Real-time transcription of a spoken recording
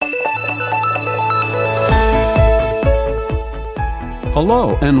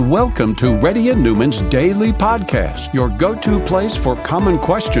Hello and welcome to Reddy and Newman's Daily Podcast, your go-to place for common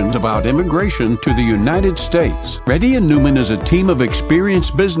questions about immigration to the United States. Reddy and Newman is a team of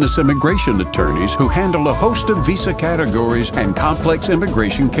experienced business immigration attorneys who handle a host of visa categories and complex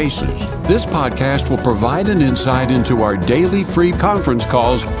immigration cases. This podcast will provide an insight into our daily free conference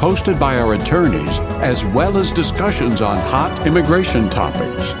calls hosted by our attorneys, as well as discussions on hot immigration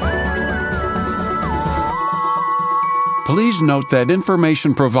topics. Please note that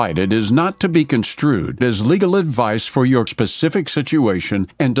information provided is not to be construed as legal advice for your specific situation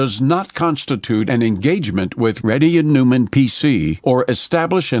and does not constitute an engagement with Reddy and Newman PC or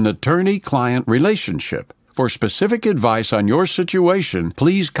establish an attorney-client relationship. For specific advice on your situation,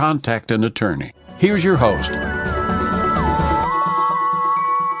 please contact an attorney. Here's your host.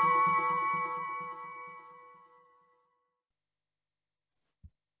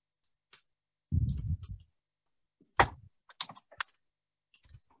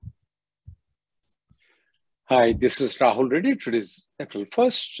 Hi, this is Rahul Reddy. Today is April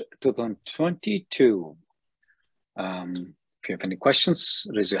 1st, 2022. If you have any questions,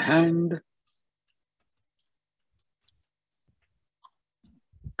 raise your hand.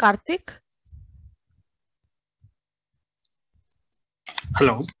 Karthik?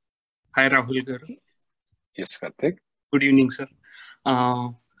 Hello. Hi, Rahul Garu. Yes, Karthik. Good evening, sir.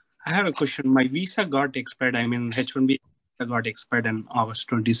 I have a question. My visa got expired. H-1B got expired in August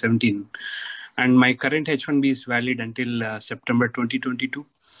 2017. And my current H-1B is valid until September 2022.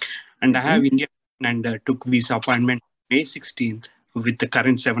 And I have India and took visa appointment May 16th with the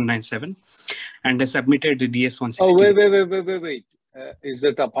current 797. And I submitted the DS-160. Oh, wait. Is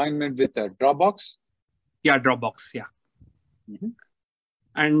that appointment with Dropbox? Yeah, Dropbox, yeah.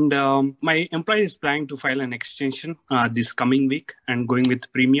 And my employer is planning to file an extension this coming week and going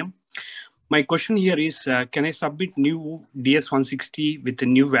with premium. My question here is, can I submit new DS-160 with a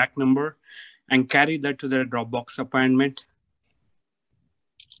new VAC number and carry that to the Dropbox appointment?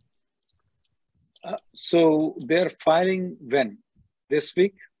 So they're filing when? This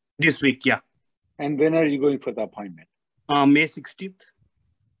week? This week, yeah. And when are you going for the appointment? May 16th.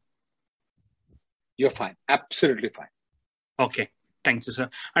 You're fine. Absolutely fine. Okay. Thank you, sir.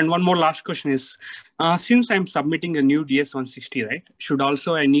 And one more last question is, since I'm submitting a new DS-160, right, should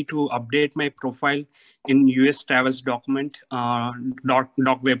also I need to update my profile in US Travels document doc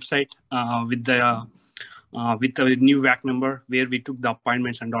website with the new VAC number where we took the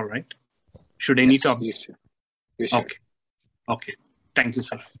appointments and all, right? Should I need to update? Yes, Okay. Thank you,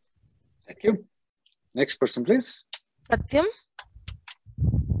 sir. Thank you. Next person, please. Satyam?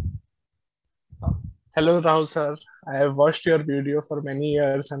 Hello, Rahul sir. I have watched your video for many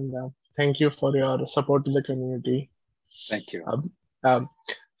years and thank you for your support to the community. Thank you.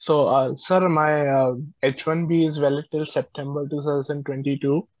 Sir, my H-1B is valid till September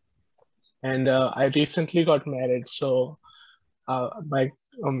 2022 and I recently got married. So I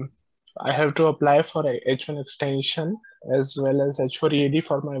have to apply for a H-1 extension as well as H-4 EAD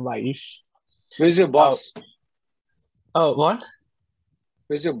for my wife. Where's your boss? What?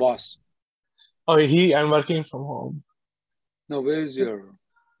 Where's your boss? Oh, I'm working from home. No, where's your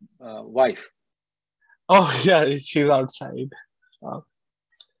wife? Oh, yeah, she's outside.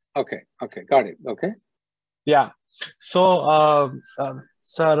 Okay, got it. Okay. Yeah. So,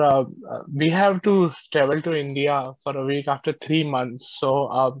 sir, we have to travel to India for a week after 3 months.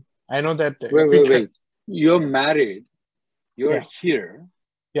 So, I know that. Wait. You're married. You're here.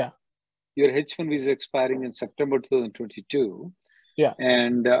 Yeah. Your H-1 visa expiring in September 2022. Yeah.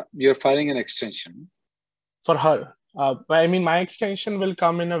 And you're filing an extension. For her. My extension will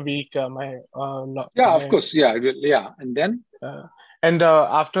come in a week. Of course. Yeah. And then?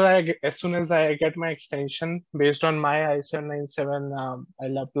 As soon as I get my extension, based on my I-797,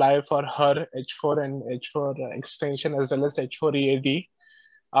 I'll apply for her H-4 and H-4 extension as well as H-4 EAD.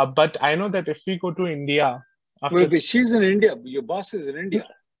 But I know that if we go to India... Wait, she's in India. Your boss is in India.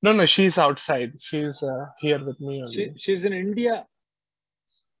 No, she's outside. She's here with me only. She's in India.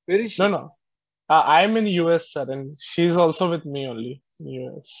 Where is she? No. I'm in US, sir, and she's also with me only in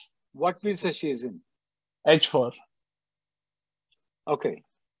US. What visa she is in? H-4. Okay.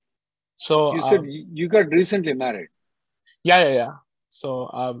 So you said you got recently married. Yeah.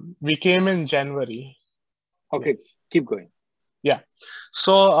 So we came in January. Okay, keep going. Yeah.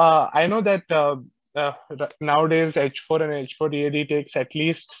 So I know that nowadays H-4 and H-4 EAD takes at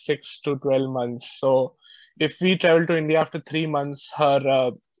least 6 to 12 months. So if we travel to India after 3 months,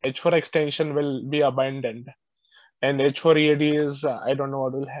 her H-4 extension will be abandoned. And H-4 EAD is, I don't know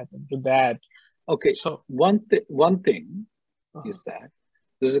what will happen to that. Okay, so one thing is that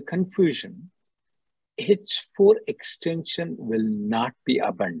there's a confusion. H4 extension will not be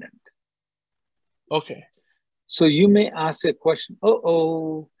abundant. Okay. So you may ask a question,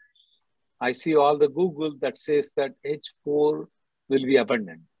 I see all the Google that says that H4 will be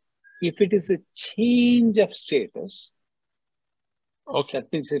abundant. If it is a change of status, Okay.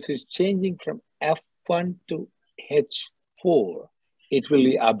 that means if it's changing from F1 to H4, it will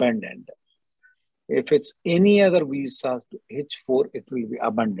be abundant. If it's any other visas to H4, it will be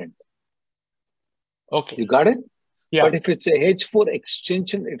abundant. Okay. You got it? Yeah. But if it's a H4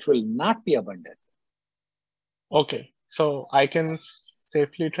 extension, it will not be abundant. Okay. So I can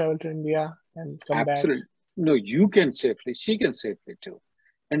safely travel to India and come Absolutely. back? No, you can safely. She can safely too.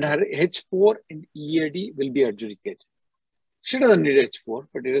 And her H4 and EAD will be adjudicated. She doesn't need H4,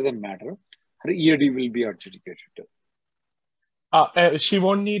 but it doesn't matter. Her EAD will be adjudicated too. She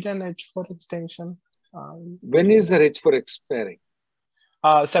won't need an H4 extension. When is her H4 expiring?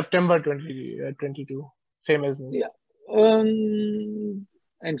 September 2022. Same as me. Yeah.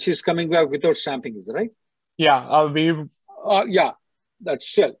 And she's coming back without stamping, is it right? Yeah. Yeah, that's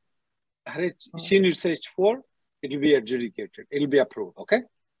still. She needs H4, it will be adjudicated. It will be approved, okay?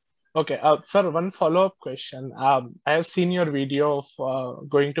 Okay. Sir, one follow-up question. I have seen your video of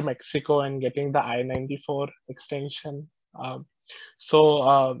going to Mexico and getting the I-94 extension.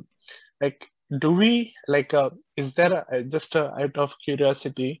 Like, do we, like, is there, just out of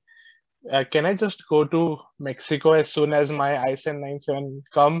curiosity, can I just go to Mexico as soon as my I-97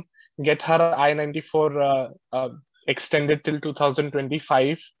 come, get her I-94 extended till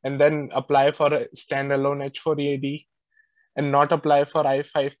 2025, and then apply for a standalone H4 EAD and not apply for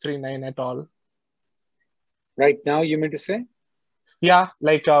I-539 at all? Right now, you mean to say? Yeah,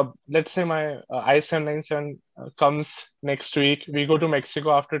 like let's say my I-797 comes next week. We go to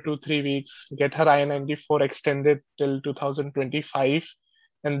Mexico after 2-3 weeks, get her I-94 extended till 2025,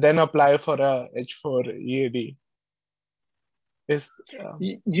 and then apply for a H4 EAD.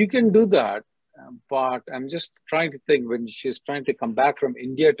 You can do that, but I'm just trying to think when she's trying to come back from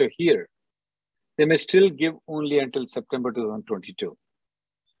India to here, they may still give only until September 2022.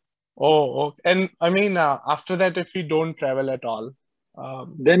 Oh, okay. And I mean, after that, if we don't travel at all,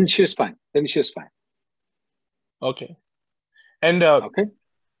 then she's fine. Okay. And okay.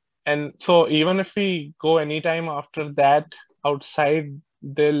 And so even if we go anytime after that outside,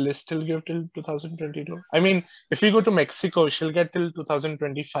 they'll still give till 2022. I mean, if we go to Mexico, she'll get till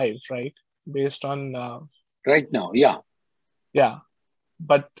 2025, right? Based on right now, yeah. Yeah.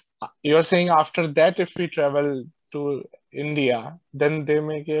 But you're saying after that, if we travel to India, then they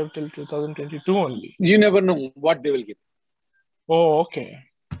may give till 2022 only. You never know what they will give. Oh, okay.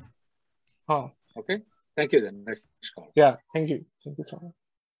 Huh. Okay. Thank you then. Next call. Yeah, thank you. Thank you so much.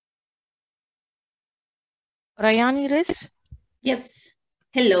 Rayani Rist? Yes.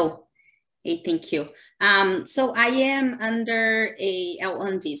 Hello. Hey, thank you. So I am under a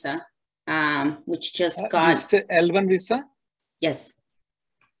L1 visa, which just got L1 visa. Yes.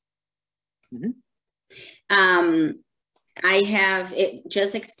 Mm-hmm. I have it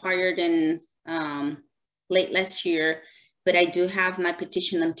just expired in late last year, but I do have my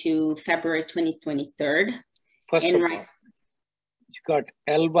petition until February 2023. First of all, you got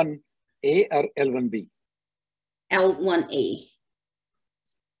L1A or L1B? L1A.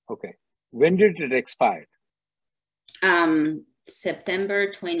 Okay. When did it expire?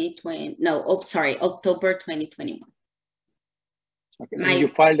 September 2020. No, October 2021. Okay. You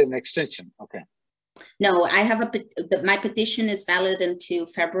filed an extension. Okay. No, I have my petition is valid until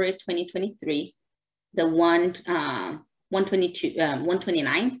February 2023. The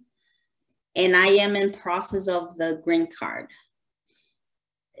 129, and I am in process of the green card.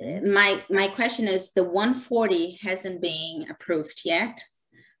 My question is, the 140 hasn't been approved yet.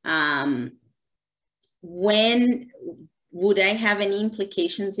 When would I have any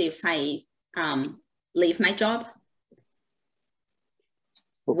implications if I leave my job?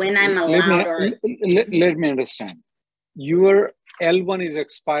 Okay. When I'm allowed let me understand. Your L1 is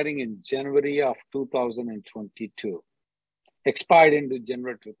expiring in January of 2022. Expired into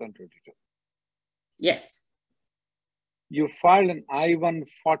January 2022. Yes. You filed an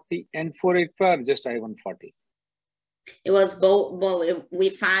I-140 N485 or just I-140? It was both. Well,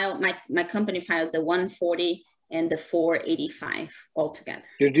 we filed, my company filed the 140 and the 485 altogether.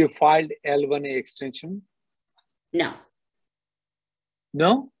 Did you file L1A extension? No.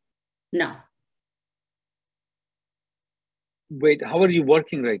 No? No. Wait, how are you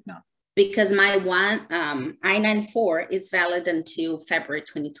working right now? Because my I-94 is valid until February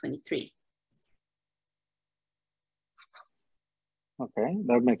 2023. Okay,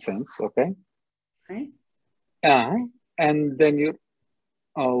 that makes sense. Okay. Right. And then you,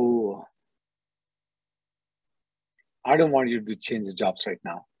 I don't want you to change the jobs right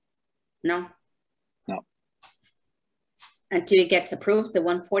now. No. No. Until it gets approved, the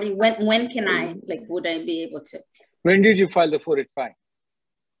 140. When can I, would I be able to? When did you file the 485?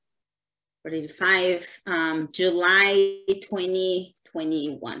 485, July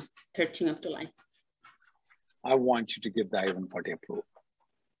 2021, 13th of July. I want you to get the I-140 approved.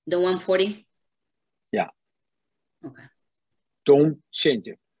 The 140? Yeah. Okay. Don't change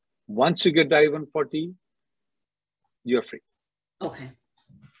it. Once you get the I-140, you're free. Okay.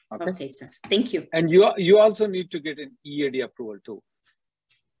 Okay. Okay, sir. Thank you. And you also need to get an EAD approval too.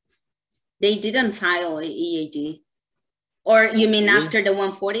 They didn't file an EAD. Or you mean after the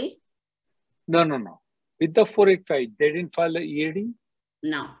 140? No. With the 485, they didn't file the EAD?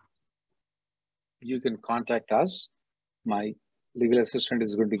 No. You can contact us. My legal assistant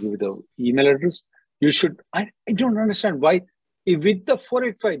is going to give you the email address. You should, I don't understand why. If with the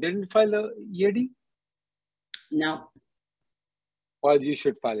 485, they didn't file the EAD? No. Well, you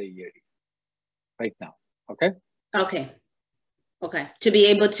should file a EAD right now. Okay? Okay. Okay. To be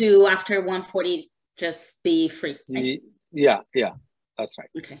able to, after 140, just be free. Right? Yeah. That's right.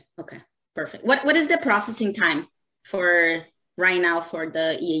 Okay. Perfect. What is the processing time for right now for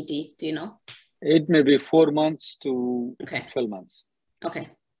the EAD? Do you know? It may be 4 months to 12 months. Okay.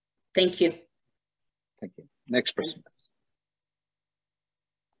 Thank you. Thank you. Next person.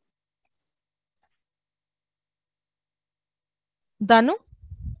 Danu?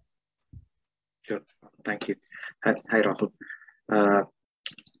 Sure. Thank you. Hi, Rahul.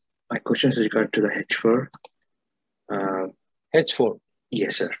 My question is regard to the H4. H4?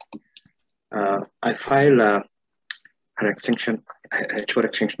 Yes, sir. I filed an extension, H4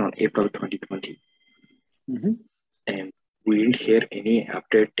 extension on April 2020. Mm-hmm. And we didn't hear any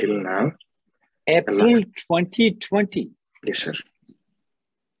update till now. April 2020? Yes, sir.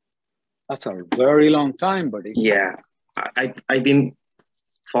 That's a very long time, buddy. Yeah. I've been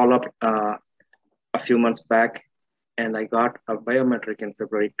follow up a few months back, and I got a biometric in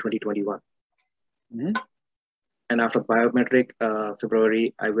February 2021. Mm-hmm. And after biometric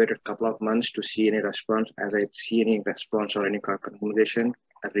February, I waited a couple of months to see any response. As I see any response or any communication,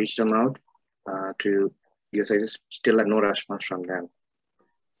 I reached them out because I just still had no response from them.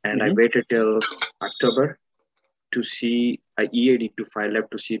 And I waited till October to see a EAD to file up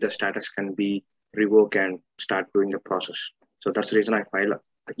to see the status can be revoked and start doing the process. So that's the reason I filed a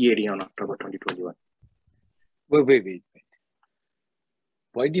EAD on October 2021. Wait.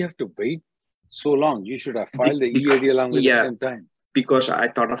 Why do you have to wait so long? You should have filed the EAD along with the same time. Because I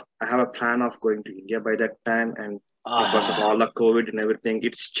have a plan of going to India by that time, and because of all the COVID and everything,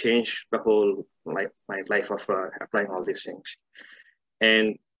 it's changed the whole my life of applying all these things.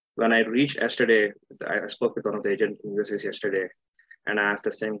 And when I reached yesterday, I spoke with one of the agents in USA yesterday, and I asked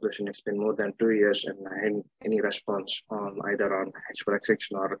the same question. It's been more than 2 years, and I hadn't any response on either on H4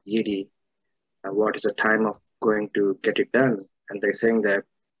 extension or EAD. What is the time of going to get it done? And they're saying that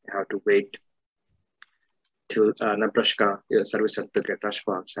you have to wait till Nebraska Service Center to get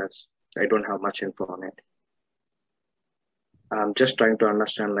response, as I don't have much info on it. I'm just trying to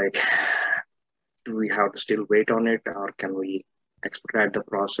understand, do we have to still wait on it, or can we expedite the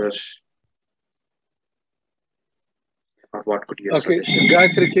process? Or what could you suggest?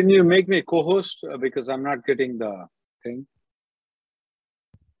 Gayatri, can you make me a co-host because I'm not getting the thing?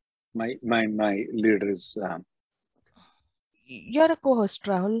 My leader is. You're a co-host,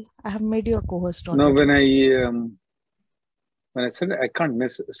 Rahul. I have made you a co-host. No, when I send, I can't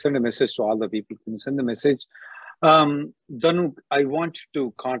send a message to all the people. Can you send a message? Danu, I want you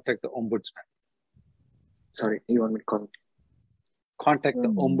to contact the ombudsman. Sorry, you want me to contact the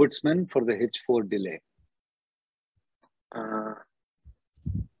ombudsman for the H4 delay.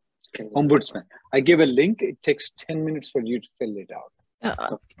 Ombudsman. I gave a link. It takes 10 minutes for you to fill it out.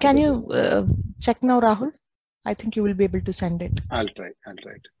 Can you check now, Rahul? I think you will be able to send it. I'll try.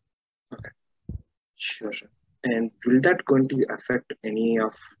 Okay. Sure. And will that going to affect any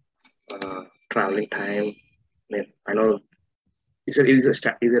of traveling time? I know. Is there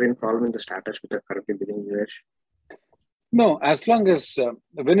any problem in the status with the currently living in US? No, as long as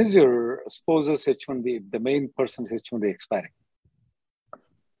when is your spouse's H1B, the main person's H1B expiring?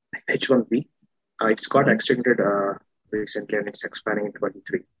 H1B, it's got extended recently, and it's expiring in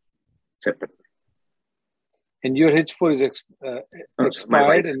 23 September. And your H4 is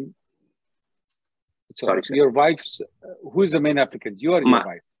expired, and sorry, your wife's. Who is the main applicant? You or your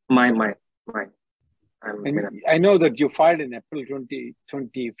wife? Mine. I know that you filed in April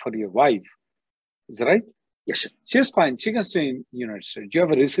 2020 for your wife. Is that right? Yes, sir. She's fine. She can stay in the United States. You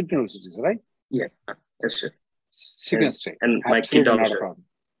have a resident universities, right? Yeah. Yes, sir. She can stay. And my kid also.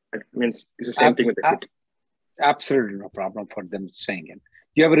 It means it's the same thing with the kid. Absolutely no problem for them saying it.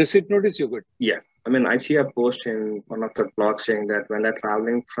 You have a receipt notice, you're good. Yeah. I mean, I see a post in one of the blogs saying that when they're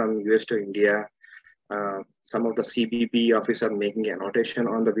traveling from US to India, some of the CBP officers are making a annotation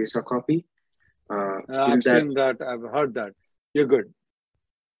on the visa copy. I've seen that. I've heard that. You're good.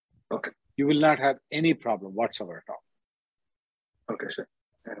 Okay. You will not have any problem whatsoever at all. Okay, sir.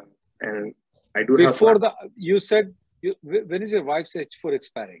 And I do Before have... you said, when is your wife's H4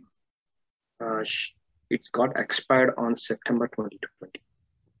 expiring? It's got expired on September 2020.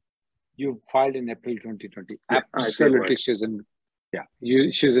 You filed in April 2020. Yeah, absolutely, she's in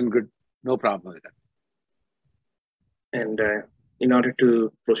good, no problem with that. And in order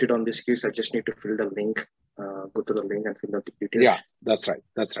to proceed on this case, I just need to fill the link, go to the link and fill the details. Yeah, that's right.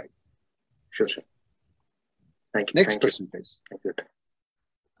 That's right. Sure, sir. Thank you. Next person, please. Thank you.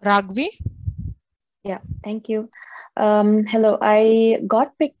 Ragvi? Yeah, thank you. Hello, I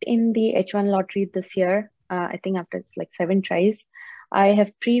got picked in the H1 lottery this year. I think after like 7 tries. I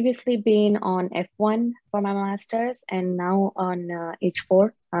have previously been on F1 for my master's and now on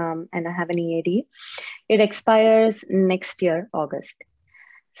H4, and I have an EAD. It expires next year, August.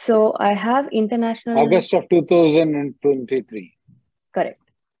 So I have international... August of 2023. Correct.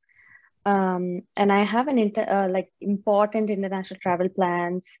 And I have an important international travel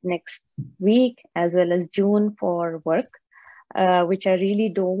plans next week as well as June for work, which I really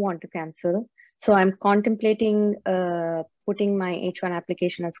don't want to cancel. So I'm contemplating putting my H1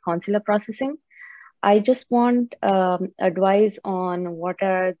 application as consular processing. I just want advice on what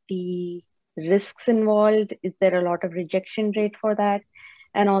are the risks involved. Is there a lot of rejection rate for that?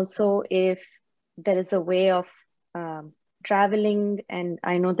 And also if there is a way of traveling, and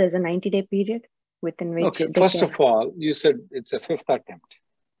I know there's a 90-day period within which... Okay, first of all, you said it's a 5th attempt.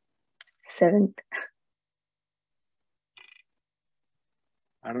 7th.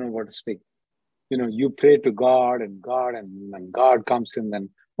 I don't know what to speak. You know, you pray to God and then God comes in, then,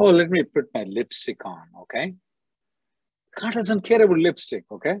 oh, let me put my lipstick on, okay? God doesn't care about lipstick,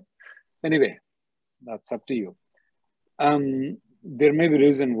 okay? Anyway, that's up to you. There may be a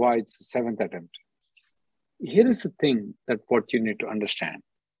reason why it's a 7th attempt. Here is the thing that what you need to understand,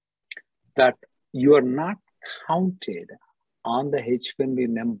 that you are not counted on the H1B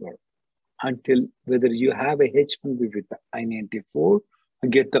number until whether you have a H1B with the I-94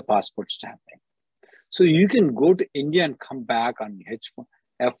 and get the passport stamping. So you can go to India and come back on H1,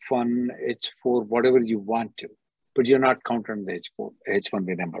 F1, H4, whatever you want to, but you're not counted on the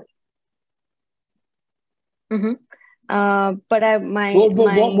H1B number. Mm-hmm.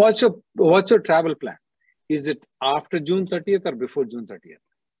 What's your travel plan? Is it after June 30th or before June 30th?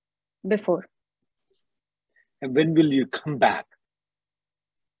 Before. And when will you come back?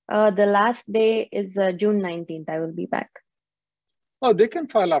 The last day is June 19th. I will be back. Oh, they can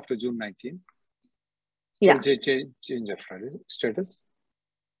file after June 19th. Yeah. Change of status.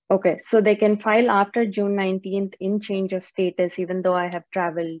 Okay, so they can file after June 19th in change of status, even though I have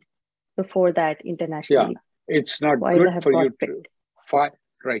traveled before that internationally. Yeah, it's not good for you to file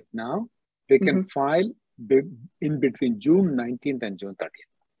right now. They can file in between June 19th and June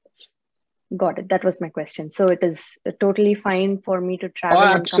 30th. Got it. That was my question. So it is totally fine for me to travel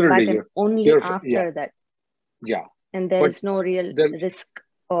and come back and only after that. Yeah. And there is no real risk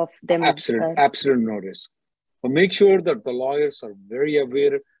of them. Absolute no risk. But make sure that the lawyers are very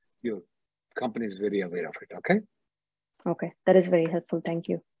aware, your company is very aware of it, okay? Okay, that is very helpful. Thank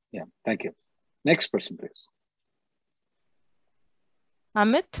you. Yeah, thank you. Next person, please.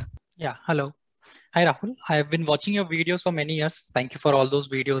 Amit? Yeah, hello. Hi, Rahul. I have been watching your videos for many years. Thank you for all those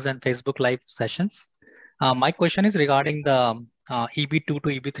videos and Facebook Live sessions. My question is regarding the EB2 to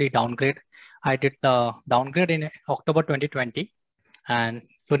EB3 downgrade. I did the downgrade in October 2020 and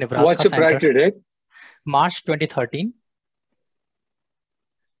to Nebraska. What's your priority date? March 2013.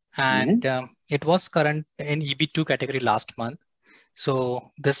 And it was current in EB2 category last month.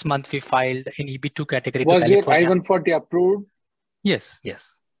 So this month we filed in EB2 category. Was your I-140 approved? Yes,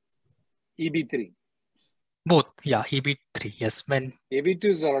 yes. EB3? Both, yeah, EB3, yes. When EB2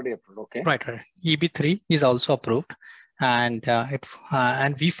 is already approved, okay. Right. EB3 is also approved. And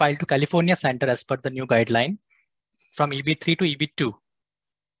and we filed to California Center as per the new guideline from EB3 to EB2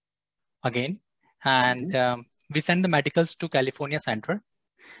 again. And we send the medicals to California Center.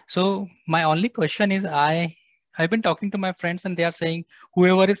 So my only question is, I've been talking to my friends and they are saying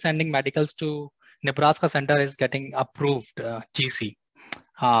whoever is sending medicals to Nebraska Center is getting approved GC.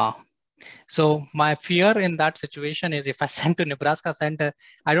 So my fear in that situation is if I send to Nebraska Center,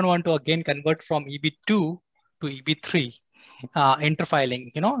 I don't want to again convert from EB2 to EB3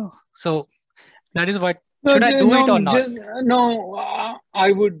 interfiling, you know. So that is what, should I do it or not?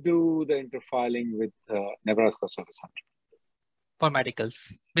 I would do the interfiling with Nebraska Service Center. For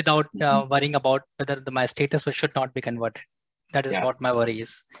medicals, without worrying about whether my status should not be converted. That is what my worry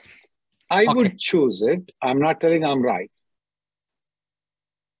is. I would choose it. I'm not telling I'm right.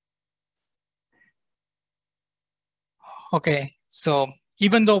 Okay, so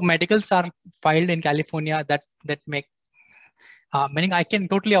even though medicals are filed in California, that make meaning I can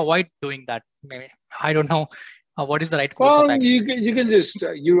totally avoid doing that. Maybe I don't know what is the right course of action. You can just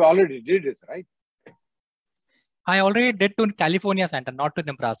you already did this, right? I already did to California Center, not to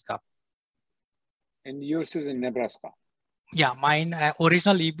Nebraska. And yours is in Nebraska. Yeah, mine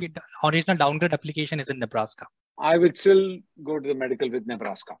original downgrade application is in Nebraska. I would still go to the medical with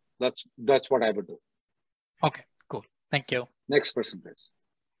Nebraska. That's what I would do. Okay, cool. Thank you. Next person, please.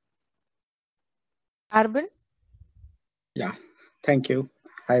 Arvind? Yeah, thank you.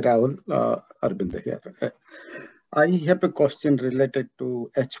 Hi, Rahul. Arvind here. I have a question related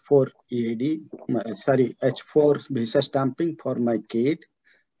to H4 EAD, H4 visa stamping for my kid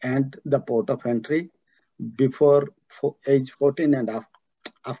and the port of entry before age 14 and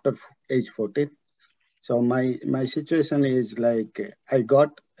after age 14. So my situation is like I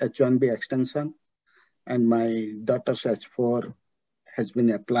got H1B extension and my daughter's H4 has been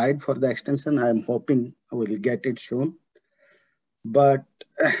applied for the extension. I'm hoping I will get it soon. But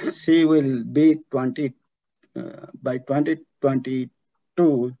she will be by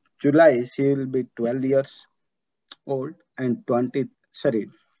 2022 July, she will be 12 years old and 13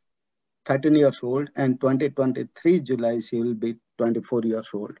 years old, and 2023 July, she will be 24 years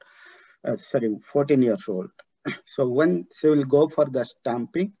old. 14 years old. So when she will go for the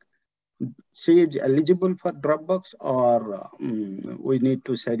stamping, she is eligible for Dropbox, or we need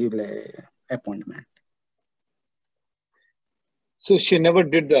to schedule an appointment? So she never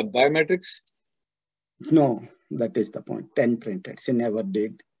did the biometrics? No, that is the point. 10 printed. She never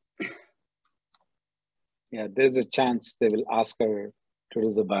did. Yeah, there's a chance they will ask her to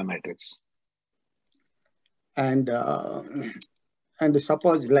do the biometrics. And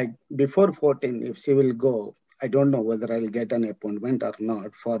suppose like before 14, if she will go, I don't know whether I'll get an appointment or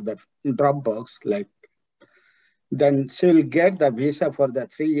not for the Dropbox, like then she'll get the visa for the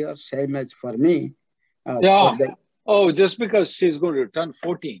 3 years, same as for me. Just because she's going to turn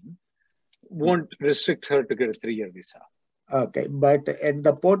 14 won't restrict her to get a 3-year visa. Okay, but at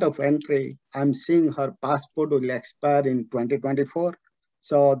the port of entry, I'm seeing her passport will expire in 2024,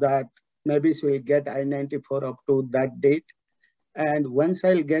 so that maybe she will get I-94 up to that date. And once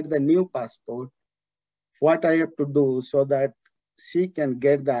I'll get the new passport, what I have to do so that she can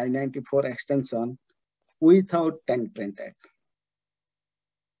get the I-94 extension without 10 printed?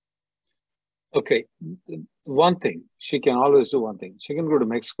 Okay, one thing, she can always do one thing. She can go to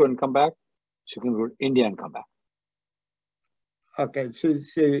Mexico and come back. She can go to India and come back. Okay, she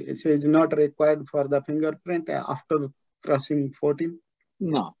is not required for the fingerprint after crossing 14?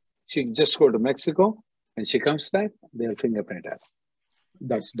 No, she just go to Mexico. When she comes back, they'll fingerprint her.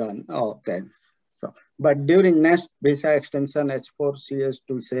 That's done. Okay. So, but during next visa extension H4, she has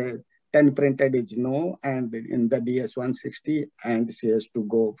to say 10 printed is no, and in the DS-160, and she has to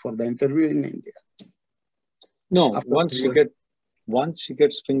go for the interview in India. No, once she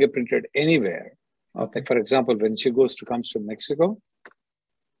gets fingerprinted anywhere, okay. Like for example, when she comes to Mexico,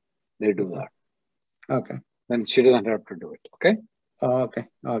 they do that. Okay. Then she doesn't have to do it. Okay.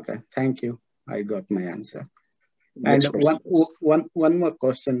 Okay. Thank you. I got my answer. And one more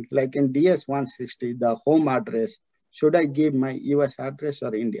question, like in DS-160, the home address, should I give my US address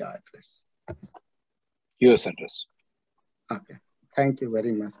or India address? US address. Okay. Thank you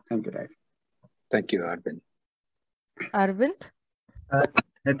very much. Thank you, Rahul. Thank you, Arvind. Arvind?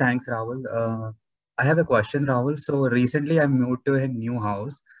 Thanks, Rahul. I have a question, Rahul. So recently I moved to a new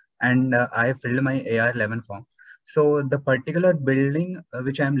house and I filled my AR11 form. So the particular building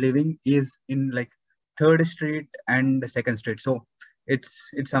which I'm living is in like 3rd Street and 2nd Street. So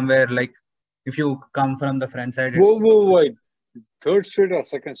it's somewhere like if you come from the front side. Wait. 3rd Street or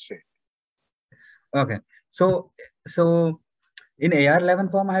 2nd Street? Okay. So in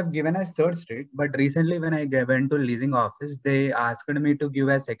AR11 form, I have given as 3rd Street, but recently when I went to leasing office, they asked me to give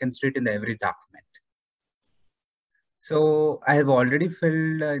as 2nd Street in every document. So I have already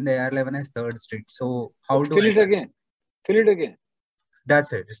filled in the AR11 as 3rd Street. So how do I fill it again?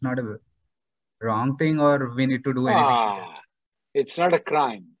 That's it. It's not a wrong thing, or we need to do anything? It's not a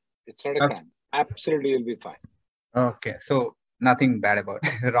crime. It's not a crime. Absolutely, you'll be fine. Okay. So nothing bad about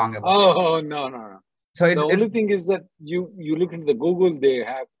it, wrong about it. Oh, no. So the only thing is that you look into the Google, they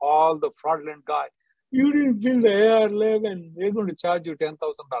have all the fraudulent guys. You didn't fill the AR11, they're going to charge you $10,000.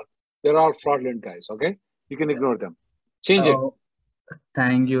 They're all fraudulent guys, okay? You can ignore them. Change it.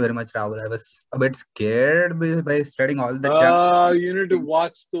 Thank you very much, Rahul. I was a bit scared by studying all the junk. You need to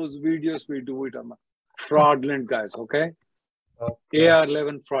watch those videos. We do it on fraudulent guys, okay?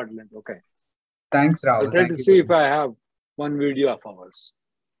 AR11 fraudulent, okay? Thanks, Rahul. I'll try to see if I have one video of ours.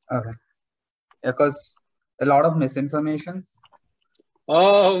 Okay. Because a lot of misinformation.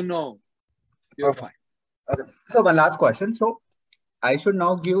 Oh, no. You're fine. Okay. So one last question. So I should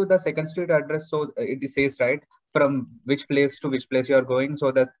now give the second street address. So it says, right, from which place to which place you are going.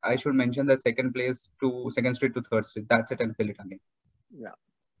 So that I should mention the second place to second street to third street. That's it, and fill it again. Yeah.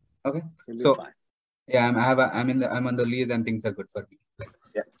 Okay. You'll So be fine. yeah, I'm on the lease and things are good for me.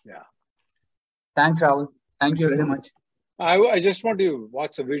 Yeah. Thanks, Rahul. Thank you very much. I just want you to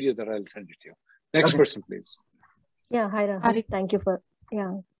watch the video that I'll send it to you. Next person, please. Yeah, hi Rahul. Thank you for,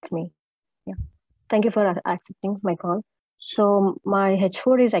 it's me. Yeah. Thank you for accepting my call. So my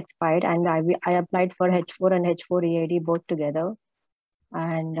H4 is expired and I applied for H4 and H4 EAD both together.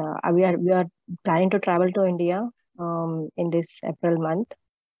 And we are planning to travel to India in this April month.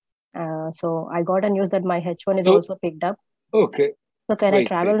 So I got a news that my H1 is also picked up. Okay. So can I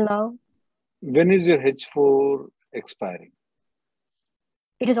travel now? When is your H4 expiring?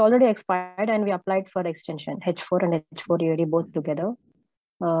 It is already expired and we applied for extension, H4 and H4 EAD both together.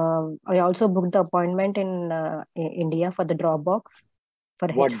 I also booked the appointment in India for the Dropbox for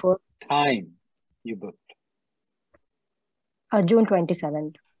what H4. Time you booked? June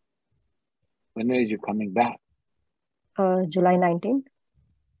 27th. When are you coming back? July 19th.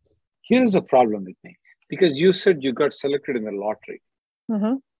 Here's the problem with me. Because you said you got selected in the lottery.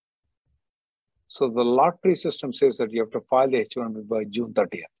 Mm-hmm. So the lottery system says that you have to file the H1B by June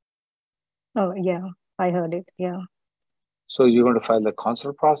 30th. Oh, yeah. I heard it. Yeah. So you're going to file the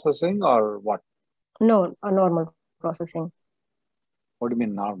consular processing or what? No, a normal processing. What do you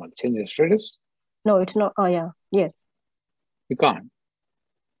mean normal? Change the status? No, it's not. Oh, yeah. Yes. You can't.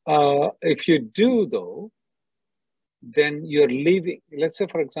 If you do, though, then you're leaving. Let's say,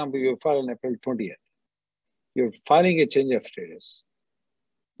 for example, you file on April 20th. You're filing a change of status.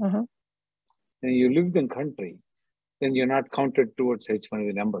 Uh-huh. And you live in the country, then you're not counted towards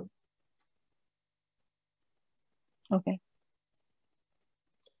H1B number. Okay.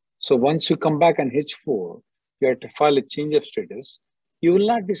 So once you come back on H4, you have to file a change of status. You will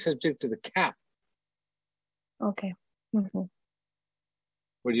not be subject to the cap. Okay. Mm-hmm.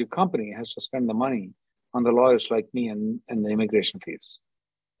 But your company has to spend the money on the lawyers like me and the immigration fees.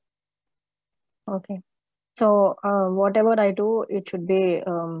 Okay. So whatever I do, it should be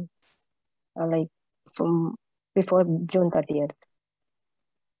like from before June 30th.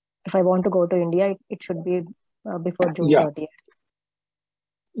 If I want to go to India, it should be before June 30th.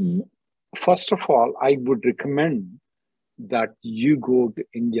 First of all, I would recommend that you go to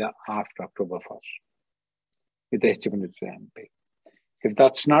India after October 1st with the H1B. If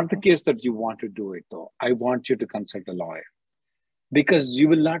that's not the case that you want to do it, though, I want you to consult a lawyer because you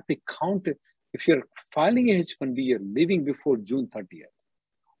will not be counted. If you're filing a H1B, you're leaving before June 30th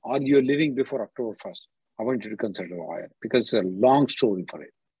or you're leaving before October 1st. I want you to consult a lawyer because it's a long story for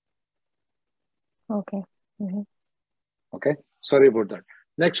it. Okay. Mm-hmm. Okay. Sorry about that.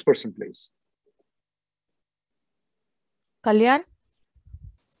 Next person, please. Kalyan.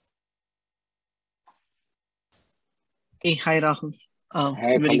 Hey, hi Rahul.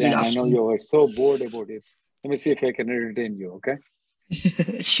 Hi, very good Kalyan. I know afternoon. you were so bored about it. Let me see if I can entertain you, okay?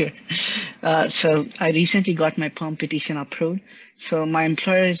 Sure. So I recently got my perm petition approved. So my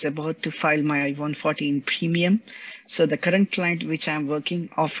employer is about to file my I-140 in premium. So the current client which I'm working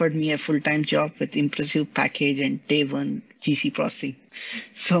offered me a full-time job with impressive package and day one GC processing.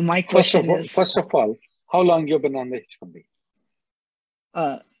 So my question First of all, how long you been on the H1B?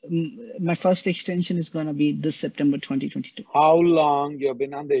 My first extension is going to be this September 2022. How long you have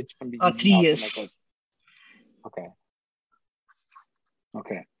been on the H1B? 3 years. Okay.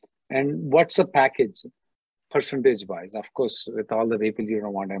 Okay. And what's the package percentage wise? Of course, with all the people, you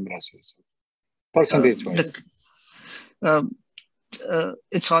don't want to embarrass yourself. Percentage wise.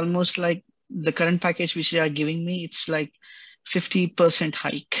 It's almost like the current package which they are giving me, it's like 50%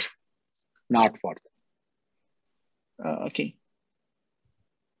 hike. Not worth. Okay.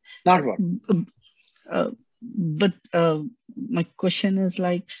 Not worth. But my question is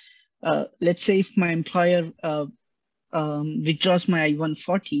like, let's say if my employer withdraws my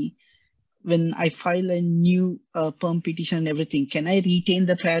I-140, when I file a new perm petition and everything, can I retain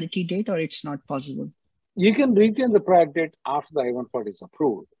the priority date or it's not possible? You can retain the priority date after the I-140 is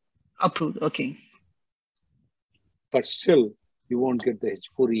approved. Approved, okay. But still, you won't get the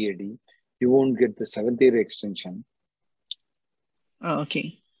H4 EAD. You won't get the 7th year extension.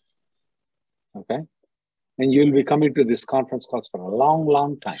 Okay. Okay. And you'll be coming to this conference calls for a long,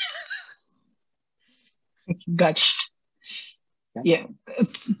 long time. Gotcha. Yeah.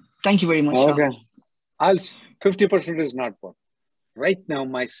 Thank you very much. Okay. 50% is not what. Right now,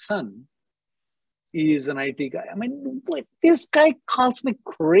 my son is an IT guy. I mean, this guy calls me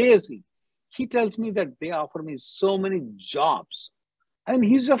crazy. He tells me that they offer me so many jobs. I mean,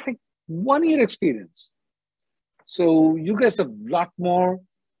 he's of like 1 year experience. So you guys have a lot more.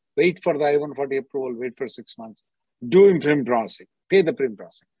 Wait for the I-140 approval, wait for 6 months. Do print processing, pay the print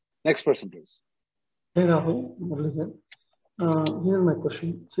processing. Next person, please. Hey Rahul, here's my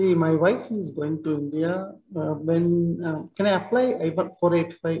question. See, my wife is going to India. Can I apply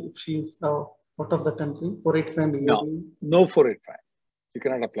I-485 if she's out of the country? 485 No, no 485. You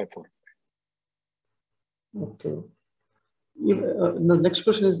cannot apply for it. Okay. The next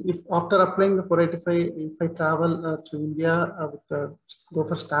question is, if after applying the 485, if I travel to India go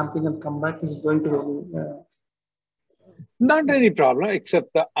for stamping and come back, is it going to be not any problem,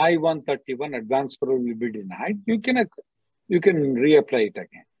 except the I-131 advance parole will be denied. You can reapply it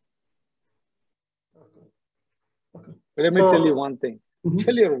again. Okay. But let me tell you one thing.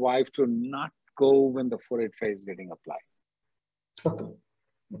 Tell your wife to not go when the 485 is getting applied.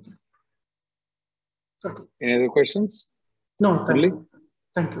 Okay. Any other questions? No, thank you. you.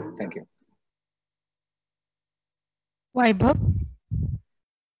 Thank you. Thank you. Vaibhav?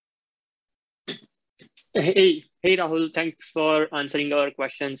 Hey Rahul, thanks for answering our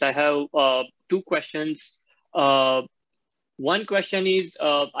questions. I have 2 questions. One question is,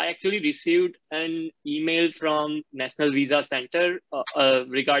 I actually received an email from National Visa Center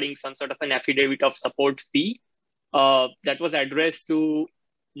regarding some sort of an affidavit of support fee that was addressed to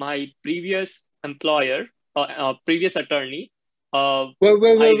my previous employer, previous attorney. Wait.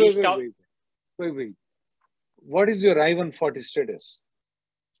 What is your I-140 status?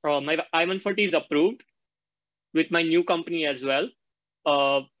 My I-140 is approved with my new company as well,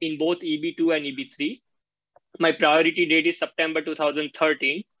 in both EB2 and EB3. My priority date is September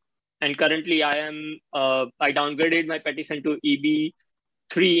 2013, and currently I downgraded my petition to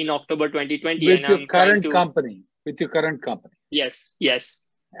EB3 in October 2020. With your current company. Yes.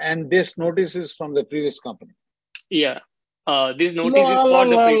 And this notice is from the previous company. Yeah. This notice is for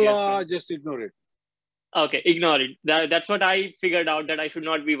the previous one. Just ignore it. Okay, ignore it. That's what I figured out, that I should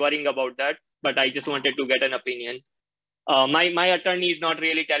not be worrying about that, but I just wanted to get an opinion. My attorney is not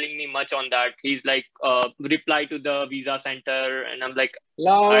really telling me much on that. He's like, reply to the visa center, and I'm like,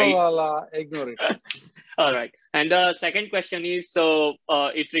 ignore it. All right. And the second question is,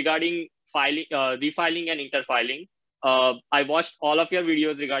 it's regarding filing, refiling and interfiling. I watched all of your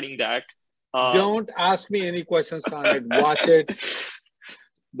videos regarding that. Don't ask me any questions on it. Watch it.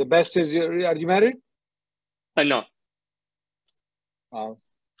 The best is, are you married? No.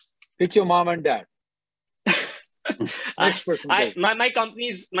 Pick your mom and dad. Next person. My company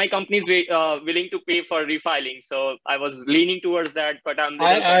is willing to pay for refiling, so I was leaning towards that, but I'm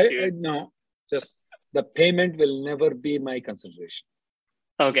no, just the payment will never be my consideration.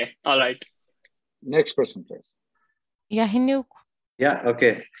 Okay, all right. Next person, please. Yeah, Hinuk. Yeah,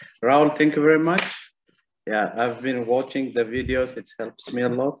 okay. Rahul, thank you very much. Yeah, I've been watching the videos. It helps me a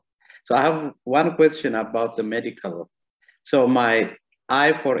lot. So I have one question about the medical. So my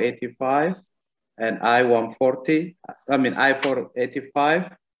I-485 and I-140,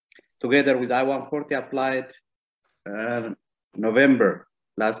 I-485 together with I-140 applied November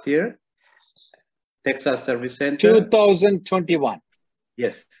last year, Texas Service Center. 2021.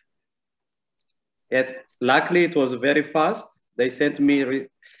 Yes. Luckily, it was very fast. They sent me,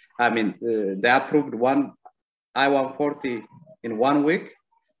 they approved one I-140 in 1 week,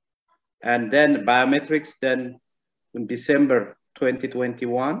 and then biometrics then in December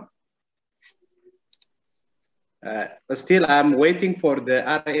 2021. Still, I'm waiting for the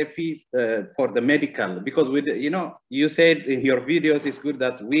RFE for the medical, because you said in your videos it's good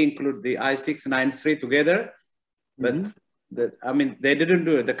that we include the I-693 together, but they didn't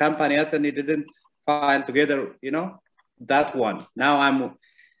do it. The company attorney didn't file together, that one. Now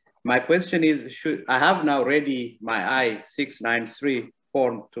my question is, I have now ready my I-693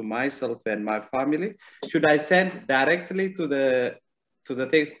 form to myself and my family. Should I send directly to the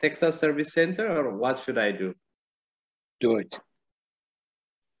Texas Service Center, or what should I do? Do it.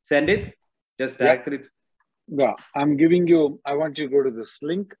 Send it just directly. Yeah, I'm giving you, I want you to go to this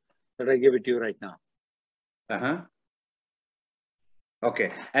link that I gave it to you right now.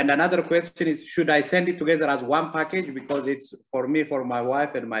 Okay. And another question is, should I send it together as one package? Because it's for me, for my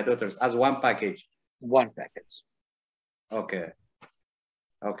wife and my daughters, as one package. One package. Okay.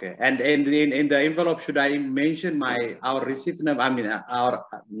 Okay. And in the envelope, should I mention our receipt number, our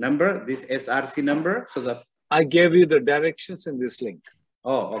number, this SRC number, so that I gave you the directions in this link.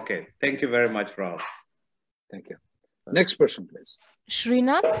 Oh, okay. Thank you very much, Rahul. Thank you. Next person, please.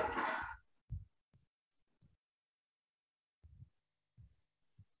 Srinath.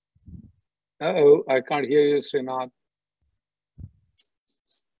 Uh-oh, I can't hear you, Srinath.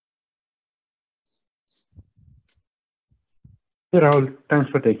 Hey, Rahul.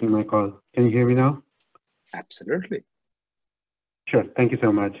 Thanks for taking my call. Can you hear me now? Absolutely. Sure. Thank you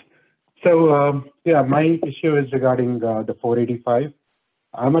so much. So, yeah, my issue is regarding the 485.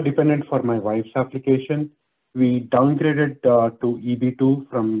 I'm a dependent for my wife's application. We downgraded to EB2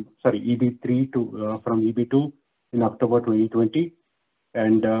 from, EB3 to from EB2 in October 2020.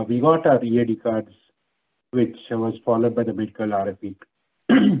 And we got our EAD cards, which was followed by the medical RFE.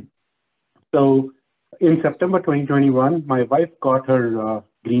 So in September 2021, my wife got her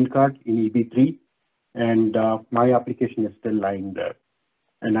green card in EB3, and my application is still lying there.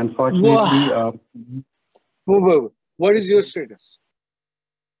 And unfortunately, what is your status?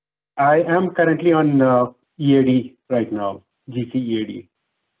 I am currently on EAD right now, GC EAD.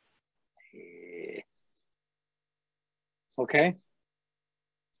 Okay.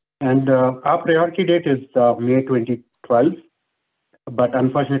 And our priority date is May 2012, but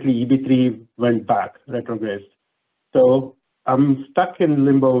unfortunately EB3 went back, retrogressed. So I'm stuck in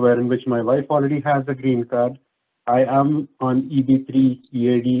limbo in which my wife already has a green card. I am on EB3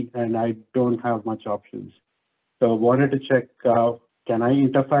 EAD and I don't have much options. So wanted to check, can I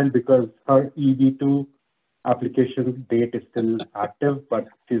interfile because her EB2 application date is still active, but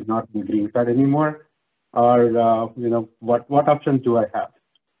she's not in green card anymore? Or, what options do I have?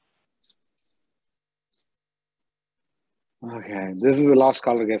 Okay, this is the last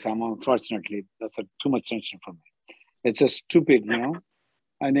caller, guys. Unfortunately, that's too much tension for me. It's just stupid,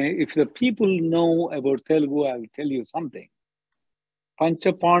 And if the people know about Telugu, I'll tell you something.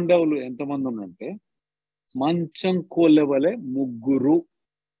 Pancha Pandavulu entamandi unnante mancham kolevale mugguru.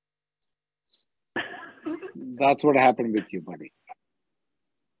 That's what happened with you, buddy.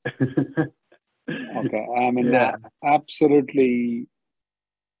 Okay, I mean, absolutely.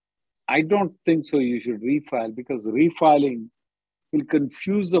 I don't think so. You should refile because refiling will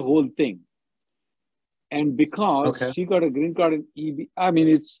confuse the whole thing. And because she got a green card in EB, I mean,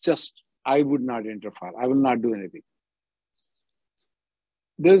 it's just, I would not interfere. I will not do anything.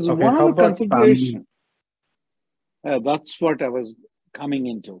 There's one other consideration. That's what I was coming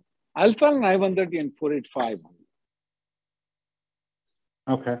into. I'll file an I-130 and 485.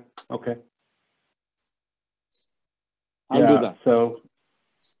 Okay. I'll do that. So,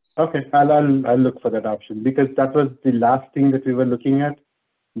 okay, I'll look for that option because that was the last thing that we were looking at.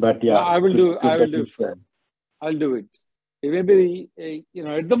 But yeah, I will do it. I'll do it. Maybe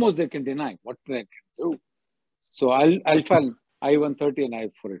at the most they can deny what they can do. So I'll file I-130 and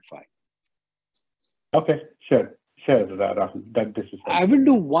I-485. Okay, sure, Rahul. This is. I will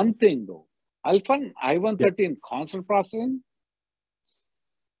do one thing though. I'll file I-130 in consular processing.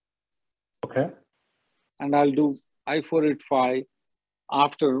 Okay. And I'll do I-485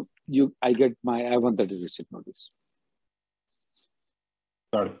 after I get my I-130 receipt notice.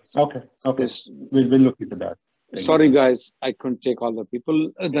 Sorry. Okay. We'll look into that. Sorry, guys. I couldn't take all the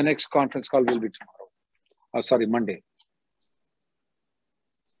people. The next conference call will be tomorrow. Monday.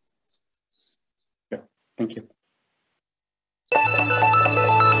 Yeah. Thank you.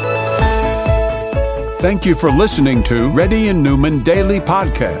 Thank you for listening to Reddy and Newman Daily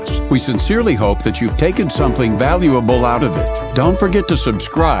Podcast. We sincerely hope that you've taken something valuable out of it. Don't forget to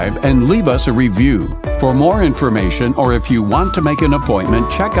subscribe and leave us a review. For more information or if you want to make an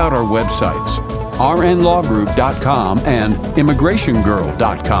appointment, check out our websites, rnlawgroup.com and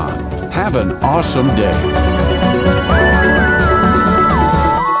immigrationgirl.com. Have an awesome day.